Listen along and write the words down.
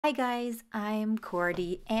Hi guys, I'm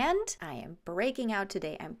Cordy and I am breaking out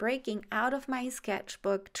today. I'm breaking out of my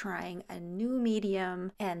sketchbook, trying a new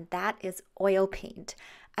medium, and that is oil paint.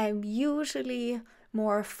 I'm usually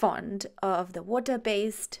more fond of the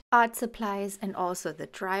water-based art supplies and also the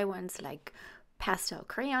dry ones like pastel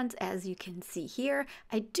crayons, as you can see here.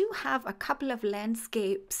 I do have a couple of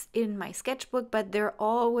landscapes in my sketchbook, but they're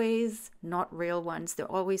always not real ones.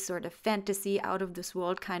 They're always sort of fantasy, out of this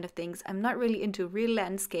world kind of things. I'm not really into real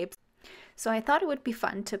landscapes. So I thought it would be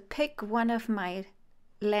fun to pick one of my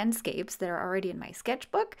landscapes that are already in my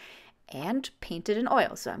sketchbook and paint it in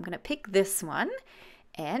oil. So I'm going to pick this one,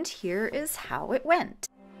 and here is how it went.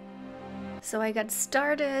 So I got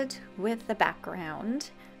started with the background,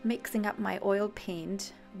 mixing up my oil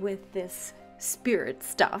paint with this spirit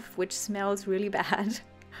stuff, which smells really bad.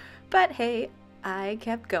 But hey, I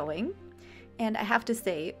kept going. And I have to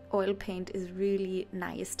say, oil paint is really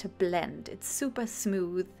nice to blend. It's super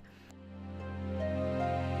smooth.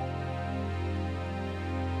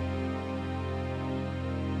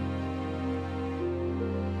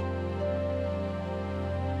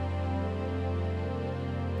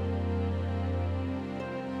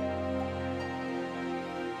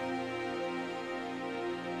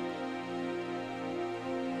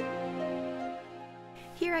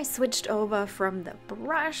 Here I switched over from the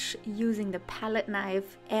brush using the palette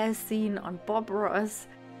knife as seen on Bob Ross.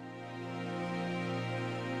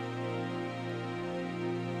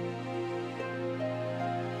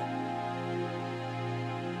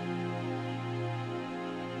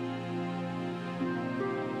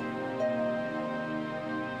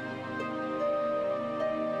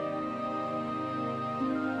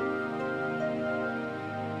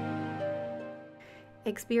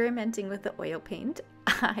 Experimenting with the oil paint,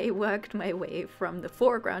 I worked my way from the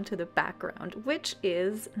foreground to the background, which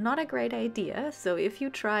is not a great idea. So if you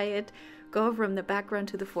try it, go from the background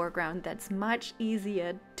to the foreground. That's much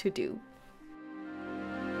easier to do.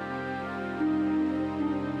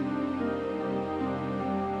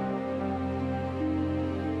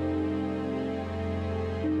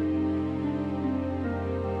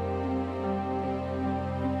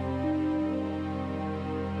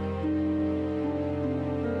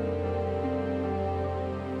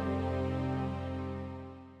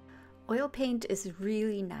 Oil paint is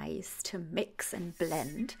really nice to mix and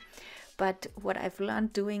blend, but what I've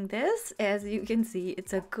learned doing this, as you can see,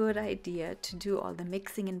 it's a good idea to do all the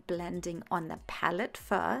mixing and blending on the palette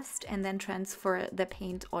first and then transfer the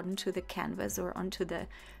paint onto the canvas or onto the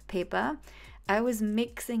paper. I was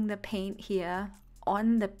mixing the paint here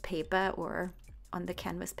on the paper or on the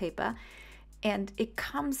canvas paper, and it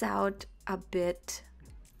comes out a bit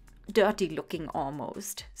dirty looking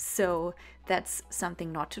almost. So that's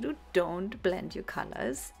something not to do. Don't blend your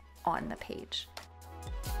colors on the page.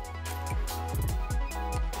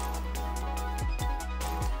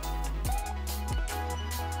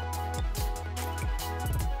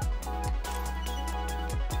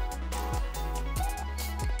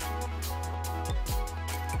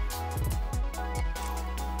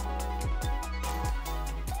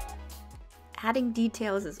 Adding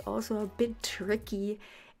details is also a bit tricky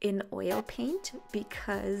in oil paint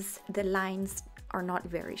because the lines are not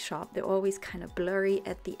very sharp. They're always kind of blurry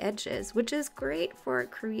at the edges, which is great for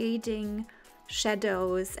creating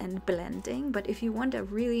shadows and blending. But if you want a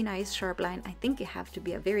really nice sharp line, I think you have to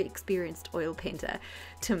be a very experienced oil painter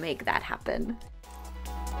to make that happen.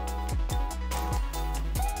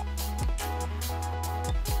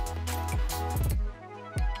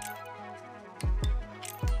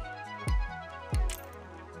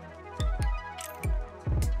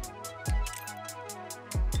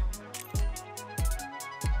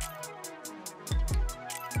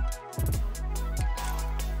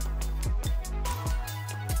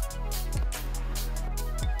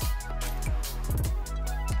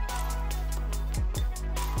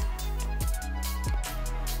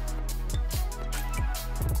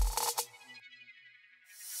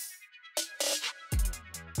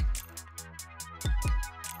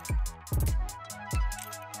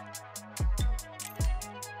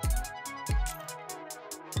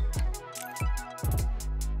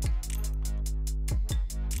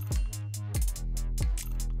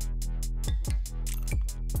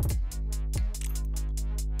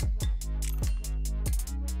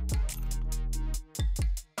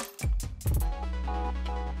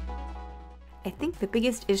 I think the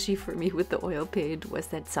biggest issue for me with the oil paint was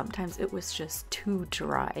that sometimes it was just too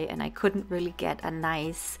dry and I couldn't really get a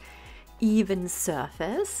nice even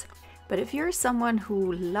surface. But if you're someone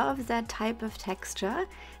who loves that type of texture,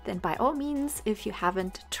 then by all means, if you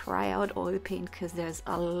haven't, try out oil paint because there's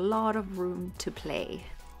a lot of room to play.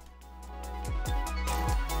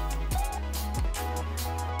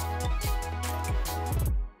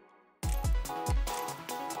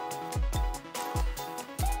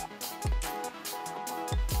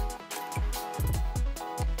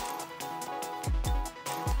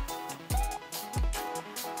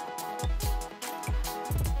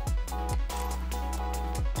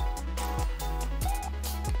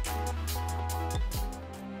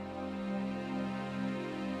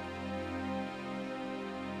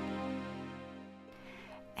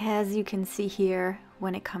 As you can see here,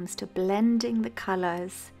 when it comes to blending the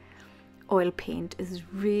colors, oil paint is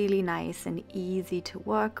really nice and easy to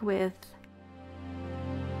work with.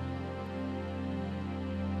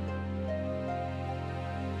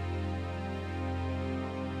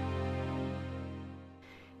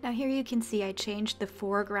 Now here you can see I changed the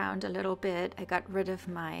foreground a little bit. I got rid of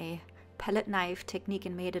my palette knife technique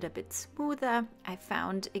and made it a bit smoother. I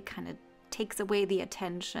found it kind of takes away the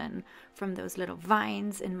attention from those little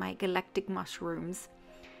vines in my galactic mushrooms.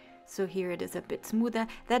 So here it is a bit smoother.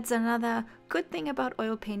 That's another good thing about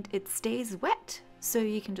oil paint. It stays wet. So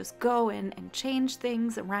you can just go in and change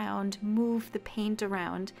things around, move the paint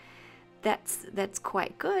around. That's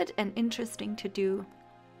quite good and interesting to do.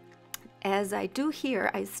 As I do here,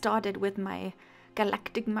 I started with my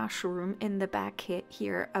galactic mushroom in the back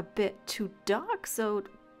here a bit too dark, so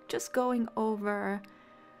just going over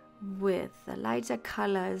with the lighter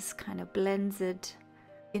colors kind of blends it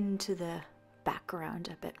into the background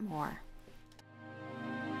a bit more.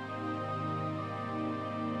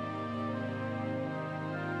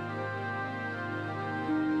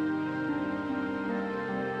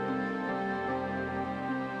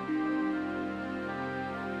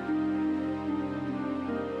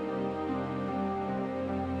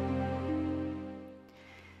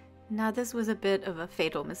 Now this was a bit of a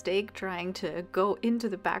fatal mistake, trying to go into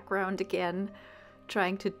the background again,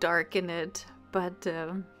 trying to darken it, but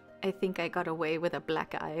I think I got away with a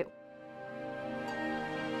black eye.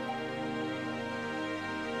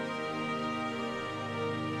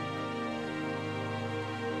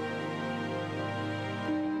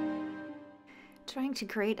 Trying to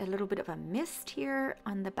create a little bit of a mist here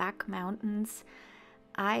on the back mountains.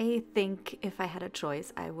 I think if I had a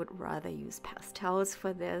choice, I would rather use pastels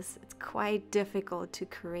for this. It's quite difficult to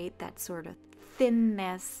create that sort of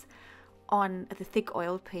thinness on the thick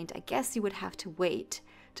oil paint. I guess you would have to wait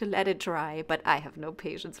to let it dry, but I have no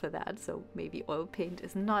patience for that, so maybe oil paint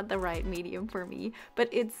is not the right medium for me, but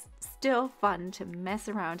it's still fun to mess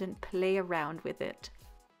around and play around with it.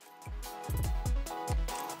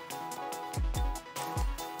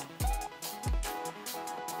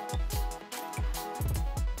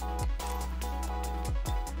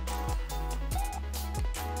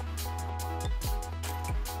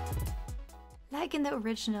 Like in the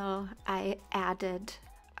original, I added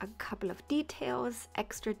a couple of details,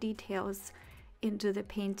 extra details into the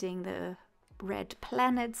painting, the red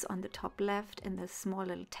planets on the top left and the small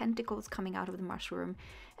little tentacles coming out of the mushroom,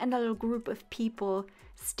 and a little group of people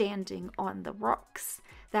standing on the rocks.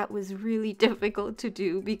 That was really difficult to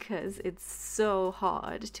do because it's so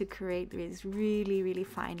hard to create these really, really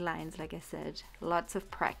fine lines. Like I said, lots of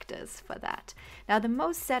practice for that. Now the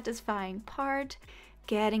most satisfying part,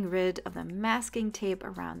 getting rid of the masking tape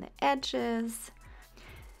around the edges.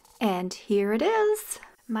 And here it is,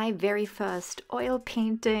 my very first oil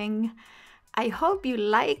painting. I hope you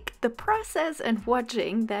like the process and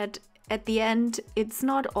watching that at the end, it's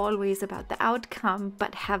not always about the outcome,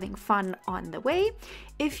 but having fun on the way.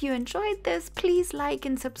 If you enjoyed this, please like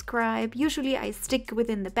and subscribe. Usually I stick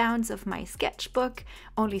within the bounds of my sketchbook,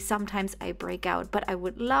 only sometimes I break out, but I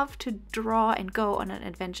would love to draw and go on an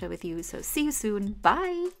adventure with you. So see you soon.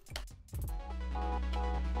 Bye.